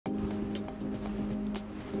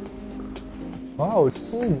Wow, it's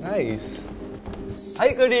so nice.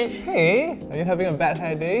 Hi Cody! Hey, are you having a bad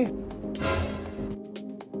hair day?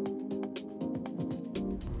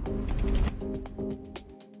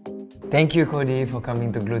 Thank you Cody for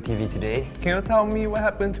coming to Glow TV today. Can you tell me what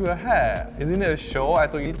happened to your hair? Isn't it a show? I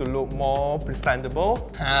thought you need to look more presentable.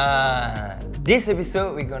 This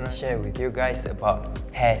episode we're gonna share with you guys about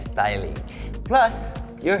hairstyling. Plus,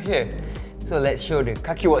 you're here. So let's show the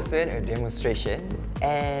Kaki Watson a demonstration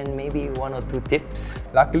and maybe 1 or 2 tips.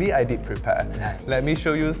 Luckily, I did prepare. Nice. Let me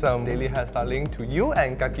show you some daily hairstyling to you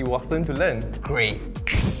and Kaki Watson to learn. Great!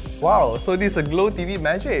 Wow, so this is a Glow TV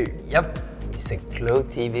magic. Yep, it's a Glow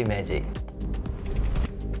TV magic.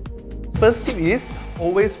 First tip is,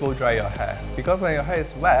 always blow dry your hair. Because when your hair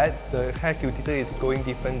is wet, the hair cuticle is going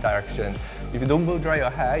different direction. If you don't blow dry your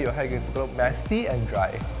hair gets a little messy and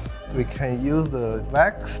dry. We can use the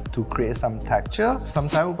wax to create some texture.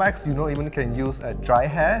 Sometimes wax you don't even can use at dry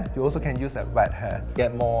hair, you also can use at wet hair.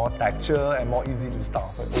 Get more texture and more easy to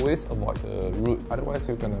style. But always avoid the root, otherwise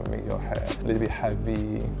you're gonna make your hair a little bit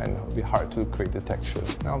heavy and it'll be hard to create the texture.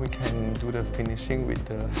 Now we can do the finishing with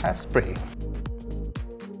the hairspray.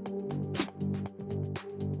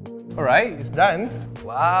 Alright, it's done.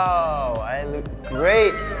 Wow, I look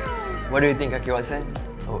great! What do you think, Kaki Watson?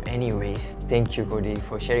 Oh, anyways, thank you Cody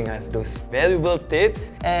for sharing us those valuable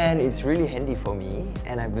tips, and it's really handy for me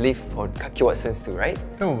and I believe for Kaki Watsons too, right?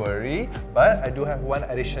 Don't worry, but I do have one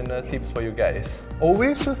additional tips for you guys.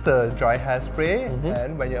 Always use the dry hairspray,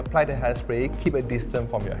 and when you apply the hairspray, keep a distance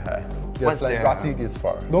from your hair. Just What's like the- roughly this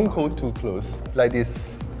far. Don't go too close, like this.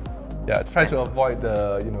 Yeah, try to avoid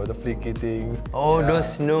the the flaky thing. Oh, Yeah.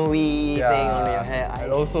 those snowy thing on your hair. I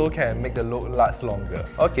And also can make the look last longer.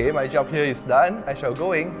 Okay, my job here is done. I shall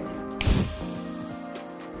going.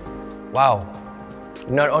 Wow!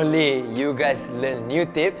 Not only you guys learn new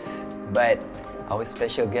tips, but our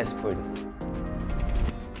special guest put.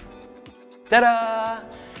 Ta-da!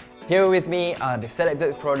 Here with me are the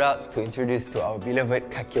selected products to introduce to our beloved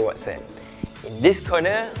Kaki Watson. In this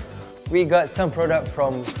corner, we got some product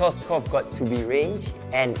from Sourcecorp Got To Be range,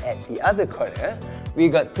 and at the other corner, we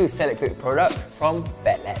got 2 selected products from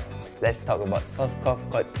Bad Lab. Let's talk about Sourcecorp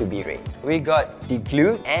Got To Be range. We got the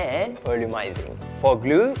glue and volumizing. For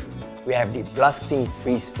glue, we have the blasting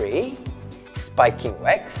free spray, spiking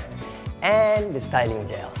wax, and the styling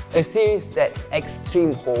gel. A series that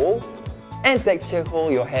extreme hold and texture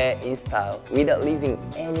hold your hair in style without leaving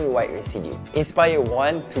any white residue. Inspire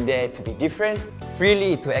one to dare to be different,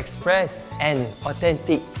 freely to express, and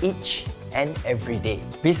authentic each and every day.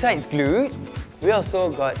 Besides glue, we also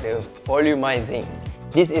got the volumizing.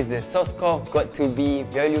 This is the Sourcecorp Got To Be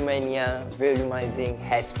Volumania Volumizing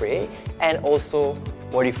Hairspray and also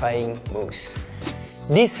modifying mousse.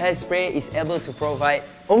 This hairspray is able to provide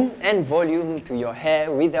oomph and volume to your hair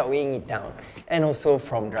without weighing it down, and also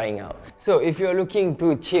from drying out. So if you're looking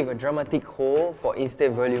to achieve a dramatic hold for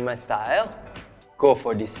instant volumized style, go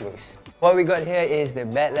for this mousse. What we got here is the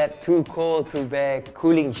Bad Lab Too Cold to Bear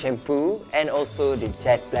Cooling Shampoo and also the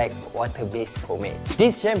Jet Black Water-Based Pomade.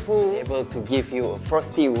 This shampoo is able to give you a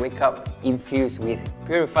frosty wake-up infused with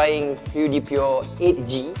purifying Fluidi Pure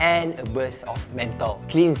 8G and a burst of menthol.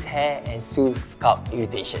 Cleans hair and soothes scalp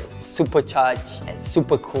irritation. Supercharged and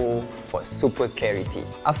super cool for super clarity.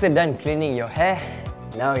 After done cleaning your hair,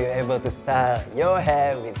 now you're able to style your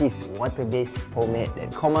hair with this water-based pomade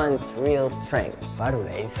that commands real strength.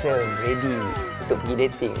 Barulah Excel ready untuk pergi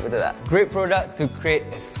dating, betul tak? Great product to create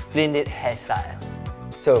a splendid hairstyle.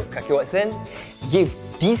 So, Kaki Watson, give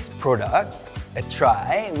this product a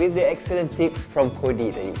try with the excellent tips from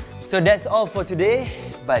Cody tadi. So that's all for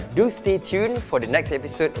today, but do stay tuned for the next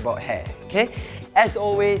episode about hair, okay? As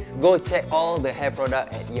always, go check all the hair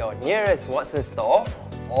product at your nearest Watson store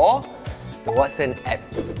or the Watson app.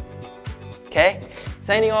 Okay?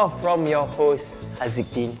 Signing off from your host,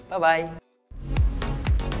 Haziqdin. Bye-bye.